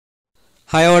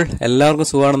Hi all, എല്ലാവർക്കും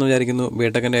സുഖമാണെന്ന് വിചാരിക്കുന്നു.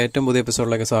 ബിടെക്കിൻ്റെ ഏറ്റവും പുതിയ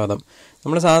എപ്പിസോഡിലേക്ക് സ്വാഗതം.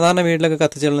 നമ്മൾ സാധാരണ വീട്ടിലൊക്കെ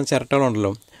കത്തിച്ചെള്ളുന്ന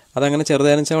ചിരട്ടകളുണ്ടല്ലോ, അതങ്ങനെ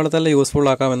ചെറുതേനീച്ചകളെല്ലാം യൂസ്ഫുൾ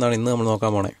ആക്കാമെന്നാണ് ഇന്ന് നമ്മൾ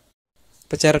നോക്കാൻ പോണേ.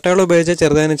 ഇപ്പോൾ ചിരട്ടകൾ ഉപയോഗിച്ച്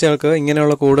ചെറുതേനീച്ചകൾക്ക്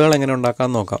ഇങ്ങനെയുള്ള കൂടുകൾ എങ്ങനെ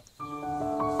ഉണ്ടാക്കാമെന്ന് നോക്കാം.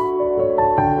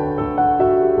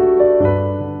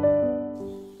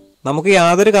 നമുക്ക്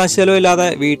യാതൊരു കാശ് ചെലവില്ലാതെ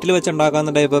വീട്ടിൽ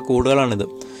വെച്ചുണ്ടാക്കാവുന്ന ടൈപ്പ് കൂടുകളാണിത്.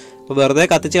 അപ്പോൾ വെറുതെ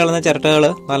കത്തിച്ച് കളയുന്ന ചിരട്ടകൾ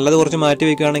നല്ലത് കുറച്ച് മാറ്റി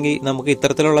വയ്ക്കുകയാണെങ്കിൽ നമുക്ക്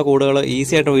ഇത്തരത്തിലുള്ള കൂടുകൾ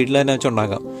ഈസി ആയിട്ട് വീട്ടിൽ തന്നെ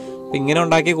വെച്ചുണ്ടാക്കാം. അപ്പോൾ ഇങ്ങനെ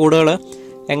ഉണ്ടാക്കിയ കൂടുകൾ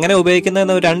എങ്ങനെ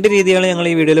ഉപയോഗിക്കുന്നതെന്ന് രണ്ട് രീതികൾ ഞങ്ങൾ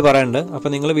ഈ വീഡിയോയിൽ പറയുന്നുണ്ട്. അപ്പോൾ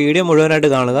നിങ്ങൾ വീഡിയോ മുഴുവനായിട്ട്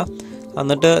കാണുക.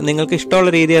 എന്നിട്ട് നിങ്ങൾക്ക് ഇഷ്ടമുള്ള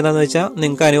രീതി ഏതാണെന്ന് വെച്ചാൽ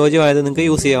നിങ്ങൾക്ക് അനുയോജ്യമായത് നിങ്ങൾക്ക്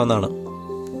യൂസ് ചെയ്യാവുന്നതാണ്.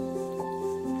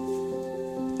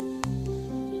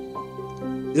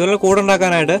 ഇതുപോലെ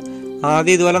കൂടുണ്ടാക്കാനായിട്ട്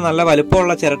ആദ്യം ഇതുപോലെ നല്ല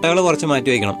വലുപ്പമുള്ള ചിരട്ടകൾ കുറച്ച്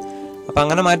മാറ്റി വയ്ക്കണം. അപ്പം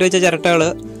അങ്ങനെ മാറ്റി വെച്ച ചിരട്ടകൾ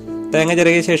തേങ്ങ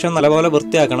ചിരകിയ ശേഷം നല്ലപോലെ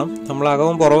വൃത്തിയാക്കണം. നമ്മൾ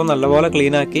അകവും പുറവും നല്ലപോലെ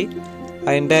ക്ലീനാക്കി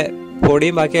അതിൻ്റെ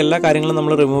പൊടിയും ബാക്കി എല്ലാ കാര്യങ്ങളും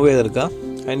നമ്മൾ റിമൂവ് ചെയ്തെടുക്കുക.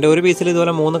 അതിൻ്റെ ഒരു പീസിൽ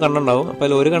ഇതുപോലെ 3 കണ്ണുണ്ടാവും. അപ്പോൾ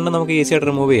അതിൽ ഒരു കണ്ണ് നമുക്ക് ഈസി ആയിട്ട്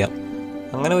റിമൂവ് ചെയ്യാം.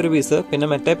 അങ്ങനെ ഒരു പീസ്, പിന്നെ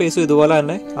മറ്റേ പീസും ഇതുപോലെ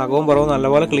തന്നെ അകവും പുറവും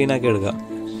നല്ലപോലെ ക്ലീനാക്കി എടുക്കുക.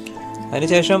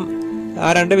 അതിനുശേഷം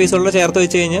ആ 2 പീസുള്ള ചേർത്ത്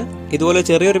വെച്ച് കഴിഞ്ഞ് ഇതുപോലെ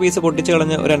ചെറിയൊരു പീസ് പൊട്ടിച്ച്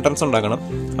കളഞ്ഞ് ഒരു എൻട്രൻസ് ഉണ്ടാക്കണം.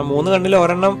 ആ 3 കണ്ണിൽ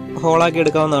ഒരെണ്ണം ഹോളാക്കി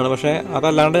എടുക്കാവുന്നതാണ്. പക്ഷേ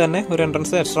അതല്ലാണ്ട് തന്നെ ഒരു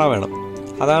എൻട്രൻസ് എക്സ്ട്രാ വേണം.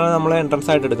 അതാണ് നമ്മൾ എൻട്രൻസ്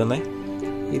ആയിട്ട് എടുക്കുന്നത്.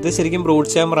 ഇത് ശരിക്കും ബ്രൂഡ്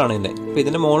ചേമ്പറാണ് ഇതിൻ്റെ. അപ്പോൾ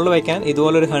ഇതിൻ്റെ മുകളിൽ വയ്ക്കാൻ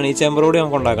ഇതുപോലൊരു ഹണി ചേമ്പർ കൂടി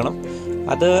നമുക്ക് ഉണ്ടാക്കണം.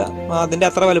 അത് അതിൻ്റെ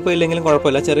അത്ര വലുപ്പം ഇല്ലെങ്കിലും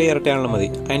കുഴപ്പമില്ല, ചെറിയ ഇരട്ടയാണെങ്കിലും മതി.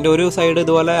 അതിൻ്റെ ഒരു സൈഡ്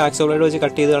ഇതുപോലെ ആക്സോ ബ്ലേഡ് വെച്ച്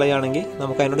കട്ട് ചെയ്ത് കളയുകയാണെങ്കിൽ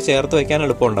നമുക്ക് അതിനോട് ചേർത്ത് വയ്ക്കാൻ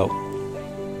എളുപ്പമുണ്ടാവും.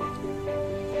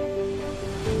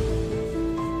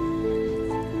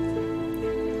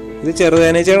 ഇത്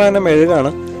ചെറുതേനീച്ചയുടെ തന്നെ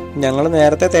മെഴുകാണ്. ഞങ്ങൾ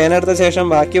നേരത്തെ തേനെടുത്ത ശേഷം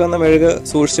ബാക്കി വന്ന മെഴുക്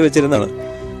സൂക്ഷിച്ച് വെച്ചിരുന്നതാണ്.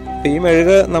 അപ്പോൾ ഈ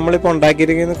മെഴുക് നമ്മളിപ്പോൾ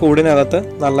ഉണ്ടാക്കിയിരിക്കുന്ന കൂടിനകത്ത്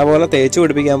നല്ലപോലെ തേച്ച്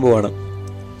പിടിപ്പിക്കാൻ പോവാണ്.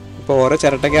 ഇപ്പോൾ ഓരോ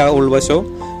ചിരട്ടയ്ക്ക് ആ ഉൾവശവും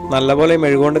നല്ലപോലെ ഈ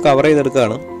മെഴുകുകൊണ്ട് കവർ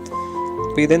ചെയ്തെടുക്കുകയാണ്.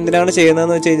 അപ്പോൾ ഇതെന്തിനാണ്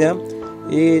ചെയ്യുന്നതെന്ന് വെച്ച് കഴിഞ്ഞാൽ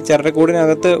ഈ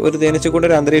ചിരട്ടക്കൂടിനകത്ത് ഒരു തേനീച്ചക്കൂടെ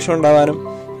ഒരു അന്തരീക്ഷം ഉണ്ടാകാനും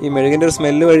ഈ മെഴുകിൻ്റെ ഒരു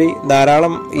സ്മെല്ല് വഴി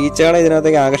ധാരാളം ഈച്ചകളെ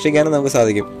ഇതിനകത്തേക്ക് ആകർഷിക്കാനും നമുക്ക്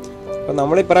സാധിക്കും. അപ്പോൾ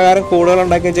നമ്മൾ ഇപ്രകാരം കൂടുകൾ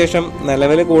ഉണ്ടാക്കിയ ശേഷം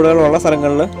നിലവിൽ കൂടുകളുള്ള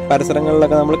സ്ഥലങ്ങളിൽ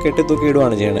പരിസരങ്ങളിലൊക്കെ നമ്മൾ കെട്ടിത്തൂക്കി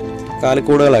ഇടുകയാണ് ചെയ്യുന്നത്,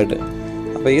 കാലിക്കൂടുകളായിട്ട്.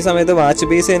 അപ്പോൾ ഈ സമയത്ത് വാച്ച്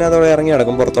പീസ് ഇതിനകത്തോടെ ഇറങ്ങി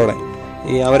കിടക്കും പുറത്തോടെ.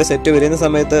 ഈ അവർ സെറ്റ് വരുന്ന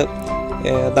സമയത്ത്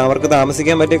അവർക്ക്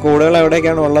താമസിക്കാൻ പറ്റിയ കൂടുകൾ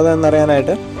എവിടേക്കാണ് ഉള്ളത്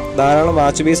എന്നറിയാനായിട്ട് ധാരാളം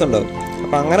വാച്ച് പീസ് ഉണ്ടാവും.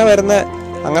 അപ്പോൾ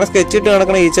അങ്ങനെ സ്കെച്ചിട്ട്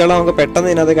നടക്കുന്ന ഈച്ചകളെ നമുക്ക് പെട്ടെന്ന്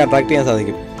ഇതിനകത്തേക്ക് അട്രാക്ട് ചെയ്യാൻ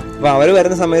സാധിക്കും. അപ്പോൾ അവർ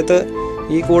വരുന്ന സമയത്ത്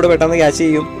ഈ കൂട് പെട്ടെന്ന് ക്യാച്ച്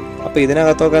ചെയ്യും. അപ്പോൾ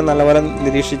ഇതിനകത്തൊക്കെ നല്ലപോലെ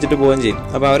നിരീക്ഷിച്ചിട്ട് പോവുകയും ചെയ്യും.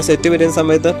 അപ്പോൾ അവർ സെറ്റ് വരുന്ന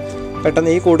സമയത്ത്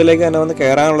പെട്ടെന്ന് ഈ കൂടിലേക്ക് തന്നെ വന്ന്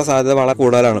കയറാനുള്ള സാധ്യത വളരെ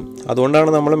കൂടുതലാണ്.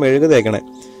 അതുകൊണ്ടാണ് നമ്മൾ മെഴുക് തേക്കണേ.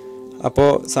 അപ്പോൾ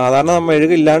സാധാരണ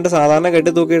മെഴുക് ഇല്ലാണ്ട് സാധാരണ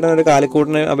കെട്ടി തൂക്കിയിടുന്ന ഒരു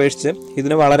കാലിക്കൂടിനെ അപേക്ഷിച്ച്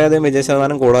ഇതിന് വളരെയധികം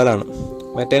വിജയശതമാനം കൂടുതലാണ്.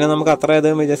 മറ്റേനെ നമുക്ക്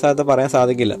അത്രയധികം വിജയസാധ്യത പറയാൻ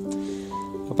സാധിക്കില്ല.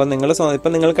 അപ്പം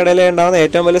ഇപ്പം നിങ്ങൾക്കിടയിൽ ഉണ്ടാകുന്ന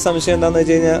ഏറ്റവും വലിയ സംശയം എന്താണെന്ന്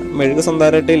വെച്ച് കഴിഞ്ഞാൽ മെഴുക്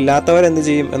സ്വന്തമായിട്ട് ഇല്ലാത്തവർ എന്ത്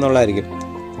ചെയ്യും എന്നുള്ളതായിരിക്കും.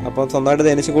 അപ്പോൾ സ്വന്തമായിട്ട്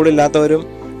തേനീച്ചക്കൂട് ഇല്ലാത്തവരും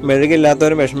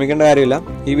മെഴുകില്ലാത്തവരും വിഷമിക്കേണ്ട കാര്യമില്ല.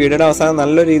 ഈ വീഡിയോയുടെ അവസാനം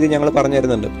നല്ലൊരു രീതി ഞങ്ങൾ പറഞ്ഞു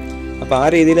തരുന്നുണ്ട്. അപ്പോൾ ആ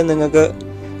രീതിയിൽ നിങ്ങൾക്ക്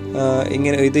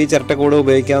ഈ ചിരട്ടക്കൂട്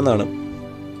ഉപയോഗിക്കാവുന്നതാണ്.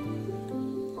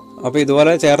 അപ്പോൾ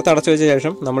ഇതുപോലെ ചേർത്ത് അടച്ചു വെച്ച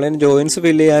ശേഷം നമ്മളിതിന് ജോയിൻസ്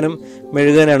ഫില്ല് ചെയ്യാനും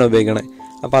മെഴുക് തന്നെയാണ് ഉപയോഗിക്കണത്.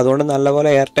 അപ്പോൾ അതുകൊണ്ട് നല്ലപോലെ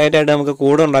എയർ ടൈറ്റ് ആയിട്ട് നമുക്ക്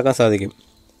കൂട് ഉണ്ടാക്കാൻ സാധിക്കും.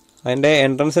 അതിൻ്റെ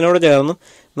എൻട്രൻസിനോട് ചേർന്നും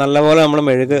നല്ലപോലെ നമ്മൾ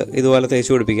മെഴുക് ഇതുപോലെ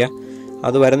തേച്ച് പിടിപ്പിക്കുക.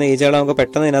 അത് വരുന്ന ഈച്ചകളെ നമുക്ക്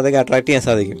പെട്ടെന്ന് ഇതിനകത്തേക്ക് അട്രാക്ട് ചെയ്യാൻ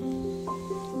സാധിക്കും.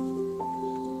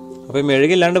 അപ്പോൾ ഈ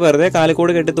മെഴുകില്ലാണ്ട് വെറുതെ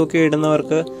കാലിക്കൂട് കെട്ടി തൂക്കി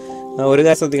ഇടുന്നവർക്ക് ഒരു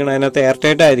കാര്യം ശ്രദ്ധിക്കണം, അതിനകത്ത് എയർ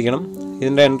ടൈറ്റ് ആയിരിക്കണം.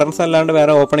 ഇതിൻ്റെ എൻട്രൻസ് അല്ലാണ്ട്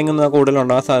വേറെ ഓപ്പണിംഗ് ഒന്നും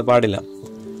കൂടുതലുണ്ടാകാൻ പാടില്ല.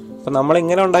 അപ്പോൾ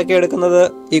നമ്മളിങ്ങനെ ഉണ്ടാക്കിയെടുക്കുന്നത്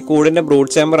ഈ കൂടിൻ്റെ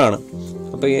ബ്രൂഡ് ചേമ്പറാണ്.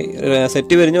 അപ്പോൾ ഈ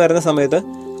സെറ്റ് വിരിഞ്ഞ് വരുന്ന സമയത്ത്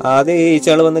ആദ്യം ഈ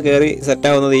ഈച്ചകൾ വന്ന് കയറി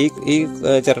സെറ്റാവുന്നത് ഈ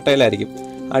ചിരട്ടയിലായിരിക്കും,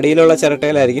 അടിയിലുള്ള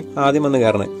ചിരട്ടയിലായിരിക്കും ആദ്യം വന്ന്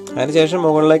കയറണേ. അതിനുശേഷം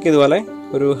മുകളിലേക്ക് ഇതുപോലെ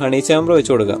ഒരു ഹണി ചേമ്പർ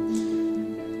വെച്ച് കൊടുക്കുക.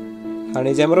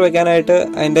 ഹണി ചേമ്പർ വെക്കാനായിട്ട്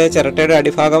അതിൻ്റെ ചിരട്ടയുടെ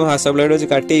അടിഭാഗം ആക്സോ ബ്ലേഡ് വെച്ച്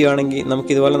കട്ട് ചെയ്യുകയാണെങ്കിൽ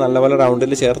നമുക്ക് ഇതുപോലെ നല്ലപോലെ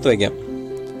റൗണ്ടിൽ ചേർത്ത് വയ്ക്കാം.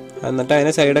 എന്നിട്ട്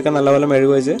അതിൻ്റെ സൈഡൊക്കെ നല്ലപോലെ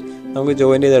മെഴുക് വെച്ച് നമുക്ക്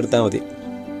ജോയിൻ്റ് ചെയ്തെടുത്താൽ മതി.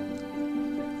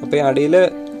 അപ്പോൾ ഈ അടിയിൽ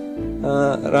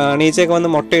റാണീച്ചയൊക്കെ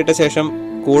വന്ന് മുട്ടയിട്ട ശേഷം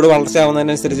കൂട് വളർച്ച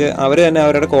ആവുന്നതിനനുസരിച്ച് അവർ തന്നെ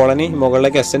അവരുടെ കോളനി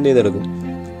മുകളിലേക്ക് എക്സ്റ്റെൻഡ് ചെയ്തെടുക്കും.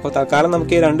 അപ്പോൾ തൽക്കാലം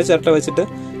നമുക്ക് ഈ 2 ചിരട്ട വെച്ചിട്ട്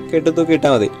കെട്ടിത്തൂക്കി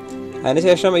ഇട്ടാൽ മതി.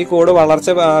 അതിനുശേഷം ഈ കൂട് വളർച്ച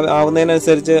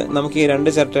ആവുന്നതിനനുസരിച്ച് നമുക്ക് ഈ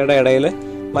 2 ചിരട്ടയുടെ ഇടയിൽ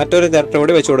മറ്റൊരു ചിരട്ട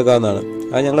കൂടി വെച്ച് കൊടുക്കാവുന്നതാണ്.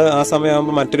 അത് ഞങ്ങൾ ആ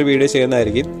സമയമാകുമ്പോൾ മറ്റൊരു വീഡിയോ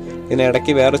ചെയ്യുന്നതായിരിക്കും,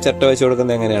 ഇതിനിടയ്ക്ക് വേറെ ചിരട്ട വെച്ച്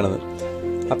കൊടുക്കുന്നത് എങ്ങനെയാണെന്ന്.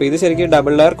 അപ്പോൾ ഇത് ശരിക്കും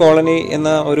ഡബിൾ ലെയർ കോളനി എന്ന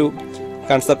ഒരു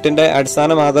കൺസെപ്റ്റിൻ്റെ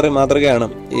അടിസ്ഥാന മാതൃകയാണ്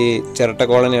ഈ ചിരട്ട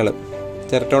കോളനികൾ.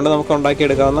 ചിരട്ട കൊണ്ട് നമുക്ക്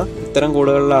ഉണ്ടാക്കിയെടുക്കാവുന്ന ഇത്തരം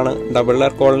കൂടുകളിലാണ് ഡബിൾ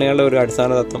ലെയർ കോളനികളുടെ ഒരു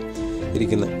അടിസ്ഥാന തത്വം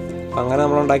ഇരിക്കുന്നത്. അങ്ങനെ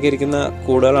നമ്മൾ ഉണ്ടാക്കിയിരിക്കുന്ന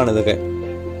കൂടുകളാണ് ഇതൊക്കെ.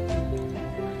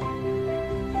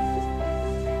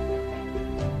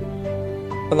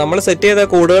 അപ്പോൾ നമ്മൾ സെറ്റ് ചെയ്ത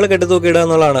കൂടുകൾ കെട്ടി തൂക്കിയിടുക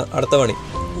എന്നുള്ളതാണ് അടുത്ത പണി.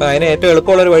 അപ്പോൾ അതിന് ഏറ്റവും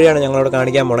എളുപ്പമുള്ളൊരു വഴിയാണ് ഞങ്ങളോട്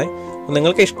കാണിക്കാൻ പോണേ.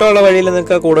 നിങ്ങൾക്ക് ഇഷ്ടമുള്ള വഴിയിൽ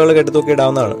നിങ്ങൾക്ക് കൂടുകൾ കെട്ടി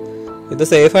തൂക്കിയിടാവുന്നതാണ്. ഇത്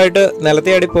സേഫായിട്ട്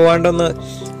നിലത്തിയാടി പോകാണ്ടൊന്ന്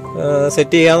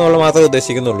സെറ്റ് ചെയ്യാമെന്നുള്ള മാത്രമേ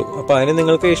ഉദ്ദേശിക്കുന്നുള്ളൂ. അപ്പോൾ അതിന്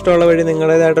നിങ്ങൾക്ക് ഇഷ്ടമുള്ള വഴി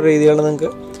നിങ്ങളുടേതായിട്ട് രീതികൾ നിങ്ങൾക്ക്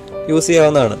യൂസ്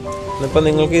ചെയ്യാവുന്നതാണ്. ഇപ്പം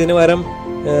നിങ്ങൾക്ക് ഇതിന് പകരം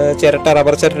ചിരട്ട,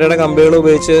 റബ്ബർ ചിരട്ടയുടെ കമ്പികൾ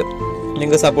ഉപയോഗിച്ച്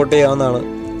നിങ്ങൾക്ക് സപ്പോർട്ട് ചെയ്യാവുന്നതാണ്.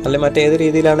 അല്ലെങ്കിൽ മറ്റേത്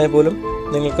രീതിയിലാണെങ്കിൽ പോലും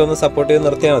നിങ്ങൾക്കൊന്ന് സപ്പോർട്ട് ചെയ്ത്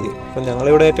നിർത്തിയാൽ മതി. അപ്പം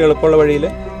ഞങ്ങളിവിടെ ഏറ്റവും എളുപ്പമുള്ള വഴിയിൽ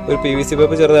ഒരു PVC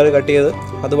പൈപ്പ് ചെറുതായിട്ട് കട്ട് ചെയ്ത്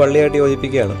അത് വള്ളിയായിട്ട്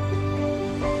യോജിപ്പിക്കുകയാണ്.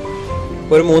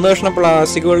 ഒരു 3 കഷ്ണം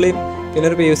പ്ലാസ്റ്റിക് വള്ളിയും പിന്നെ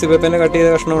ഒരു PVC പൈപ്പിനെ കട്ട് ചെയ്ത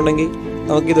കഷ്ണം ഉണ്ടെങ്കിൽ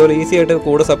നമുക്ക് ഇതുപോലെ ഈസി ആയിട്ട്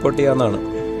കൂടെ സപ്പോർട്ട് ചെയ്യാവുന്നതാണ്.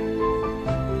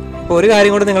 അപ്പോൾ ഒരു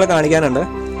കാര്യം കൂടി നിങ്ങളെ കാണിക്കാനുണ്ട്.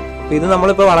 ഇത്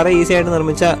നമ്മളിപ്പോൾ വളരെ ഈസി ആയിട്ട്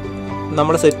നിർമ്മിച്ച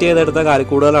നമ്മൾ സെറ്റ് ചെയ്തെടുത്ത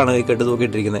കാലിക്കൂടുകളാണ് ഈ കെട്ടി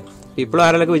തൂക്കിയിട്ടിരിക്കുന്നത്. ഇപ്പോഴും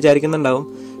ആരെങ്കിലും വിചാരിക്കുന്നുണ്ടാവും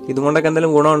ഇതുകൊണ്ടൊക്കെ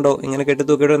എന്തെങ്കിലും ഗുണമുണ്ടോ, ഇങ്ങനെ കെട്ടി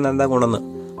തൂക്കിയിട്ട് എന്താ ഗുണമെന്ന്.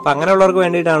 അപ്പം അങ്ങനെയുള്ളവർക്ക്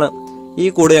വേണ്ടിയിട്ടാണ് ഈ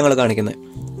കൂട് ഞങ്ങൾ കാണിക്കുന്നത്.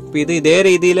 അപ്പം ഇത് ഇതേ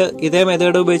രീതിയിൽ ഇതേ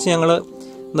മെത്തേഡ് ഉപയോഗിച്ച് ഞങ്ങൾ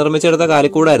നിർമ്മിച്ചെടുത്ത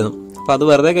കാലിക്കൂടായിരുന്നു. അപ്പോൾ അത്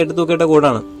വെറുതെ കെട്ടി തൂക്കിയിട്ട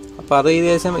കൂടാണ്. അപ്പോൾ അത്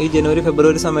ഏകദേശം ഈ ജനുവരി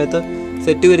ഫെബ്രുവരി സമയത്ത്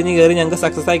സെറ്റ് വിരിഞ്ഞ് കയറി ഞങ്ങൾക്ക്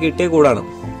സക്സസ് ആയി കിട്ടിയ കൂടാണ്.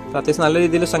 അത്യാവശ്യം നല്ല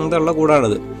രീതിയിൽ സ്ട്രെങ്ത് ഉള്ള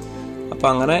കൂടാണിത്. അപ്പോൾ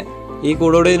അങ്ങനെ ഈ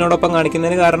കൂടോടെ ഇതിനോടൊപ്പം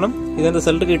കാണിക്കുന്നതിന് കാരണം ഇതിന്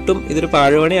റിസൾട്ട് കിട്ടും, ഇതൊരു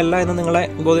പാഴ്പണിയല്ല എന്ന് നിങ്ങളെ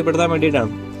ബോധ്യപ്പെടുത്താൻ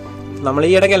വേണ്ടിയിട്ടാണ്. നമ്മൾ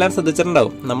ഈ ഇടയ്ക്ക് എല്ലാം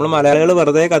ശ്രദ്ധിച്ചിട്ടുണ്ടാവും, നമ്മൾ മലയാളികൾ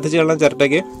വെറുതെ കത്തിച്ച് കളയുന്ന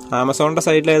ചിരട്ടയ്ക്ക് ആമസോണിൻ്റെ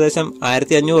സൈറ്റിൽ ഏകദേശം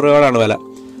 1500 രൂപയാണ് വില.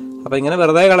 അപ്പോൾ ഇങ്ങനെ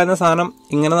വെറുതെ കളയുന്ന സാധനം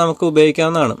ഇങ്ങനെ നമുക്ക്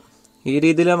ഉപയോഗിക്കാവുന്നതാണ്, ഈ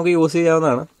രീതിയിൽ നമുക്ക് യൂസ്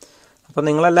ചെയ്യാവുന്നതാണ്. അപ്പോൾ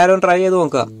നിങ്ങളെല്ലാവരും ട്രൈ ചെയ്ത്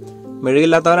നോക്കുക.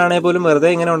 മെഴുകില്ലാത്തവരാണെങ്കിൽ പോലും വെറുതെ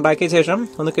ഇങ്ങനെ ഉണ്ടാക്കിയ ശേഷം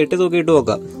ഒന്ന് കെട്ടി തൂക്കിയിട്ട്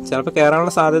നോക്കുക, ചിലപ്പോൾ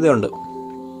കയറാനുള്ള സാധ്യതയുണ്ട്.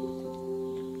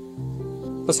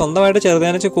 ഇപ്പോൾ സ്വന്തമായിട്ട്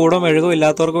ചെറുതേനച്ച് കൂടോ മെഴുകോ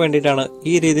ഇല്ലാത്തവർക്ക് വേണ്ടിയിട്ടാണ്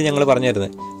ഈ രീതി ഞങ്ങൾ പറഞ്ഞു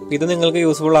തരുന്നത്. ഇത് നിങ്ങൾക്ക്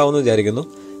യൂസ്ഫുൾ ആവുമെന്ന് വിചാരിക്കുന്നു.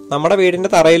 നമ്മുടെ വീടിൻ്റെ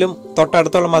തറയിലും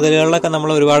തൊട്ടടുത്തുള്ള മതിലുകളിലൊക്കെ നമ്മൾ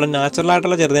ഒരുപാട്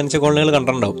നാച്ചുറലായിട്ടുള്ള ചെറുതേനച്ച കോളനികൾ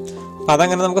കണ്ടിട്ടുണ്ടാവും. അപ്പോൾ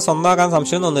അതങ്ങനെ നമുക്ക് സ്വന്തമാക്കാൻ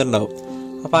സംശയം തോന്നിയിട്ടുണ്ടാവും.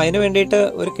 അപ്പോൾ അതിന് വേണ്ടിയിട്ട്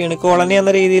ഒരു കിണിക്കോളനി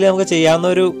എന്ന രീതിയിൽ നമുക്ക് ചെയ്യാവുന്ന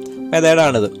ഒരു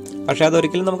മെത്തേഡാണിത്. പക്ഷേ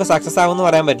അതൊരിക്കലും നമുക്ക് സക്സസ് ആവുമെന്ന്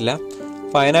പറയാൻ പറ്റില്ല.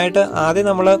 അപ്പോൾ അതിനായിട്ട് ആദ്യം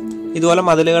നമ്മൾ ഇതുപോലെ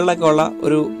മതിലുകളിലൊക്കെ ഉള്ള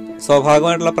ഒരു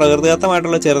സ്വാഭാവികമായിട്ടുള്ള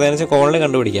പ്രകൃതിദത്തമായിട്ടുള്ള ചെറുതേനച്ച കോളനി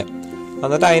കണ്ടുപിടിക്കാം.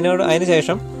 എന്നിട്ട് അതിന്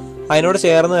ശേഷം അതിനോട്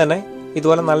ചേർന്ന് തന്നെ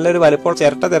ഇതുപോലെ നല്ലൊരു വലിപ്പോൾ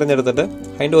ചിരട്ട തിരഞ്ഞെടുത്തിട്ട്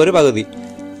അതിൻ്റെ ഒരു പകുതി,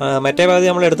 മറ്റേ പകുതി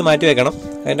നമ്മൾ എടുത്ത് മാറ്റി വെക്കണം.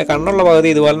 അതിൻ്റെ കണ്ണുള്ള പകുതി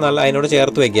ഇതുപോലെ നല്ല അതിനോട്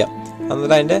ചേർത്ത് വെക്കുക.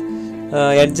 എന്നിട്ട് അതിൻ്റെ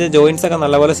എഡ്ജ് ജോയിൻസ് ഒക്കെ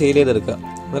നല്ലപോലെ സീൽ ചെയ്തെടുക്കുക.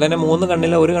 എന്നിട്ട് അതിൻ്റെ 3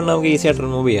 കണ്ണിൽ ഒരു കണ്ണ് നമുക്ക് ഈസി ആയിട്ട്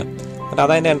റിമൂവ് ചെയ്യാം. എന്നിട്ട്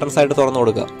അതതിൻ്റെ എൻട്രൻസ് ആയിട്ട് തുറന്നു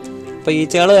കൊടുക്കുക. അപ്പോൾ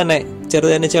ഈച്ചകൾ തന്നെ,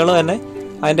 ചെറുതേനീച്ചകൾ തന്നെ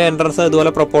അതിൻ്റെ എൻട്രൻസ്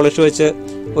ഇതുപോലെ പ്രൊപ്പോളിഷ് വെച്ച്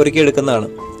ഒരുക്കിയെടുക്കുന്നതാണ്.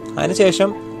 അതിനുശേഷം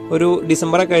ഒരു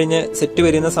ഡിസംബറൊക്കെ കഴിഞ്ഞ് സെറ്റ്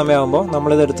വരുന്ന സമയമാകുമ്പോൾ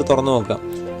നമ്മളിതെടുത്ത് തുറന്നു നോക്കുക.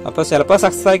 അപ്പോൾ ചിലപ്പോൾ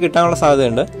സക്സസ് ആയി കിട്ടാനുള്ള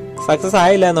സാധ്യതയുണ്ട്. സക്സസ്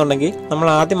ആയില്ല എന്നുണ്ടെങ്കിൽ നമ്മൾ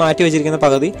ആദ്യം മാറ്റി വെച്ചിരിക്കുന്ന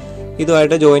പകുതി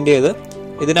ഇതുമായിട്ട് ജോയിൻറ്റ് ചെയ്ത്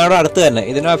ഇതിനോട് അടുത്ത് തന്നെ,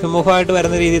 ഇതിന് അഭിമുഖമായിട്ട്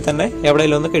വരുന്ന രീതിയിൽ തന്നെ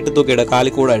എവിടെയെങ്കിലും ഒന്ന് കെട്ടിത്തൂക്കിയിടുക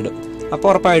കാലിക്കൂടായിട്ട്. അപ്പോൾ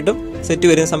ഉറപ്പായിട്ടും സെറ്റ്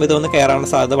വരുന്ന സമയത്ത് ഒന്ന് കയറാനുള്ള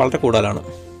സാധ്യത വളരെ കൂടുതലാണ്.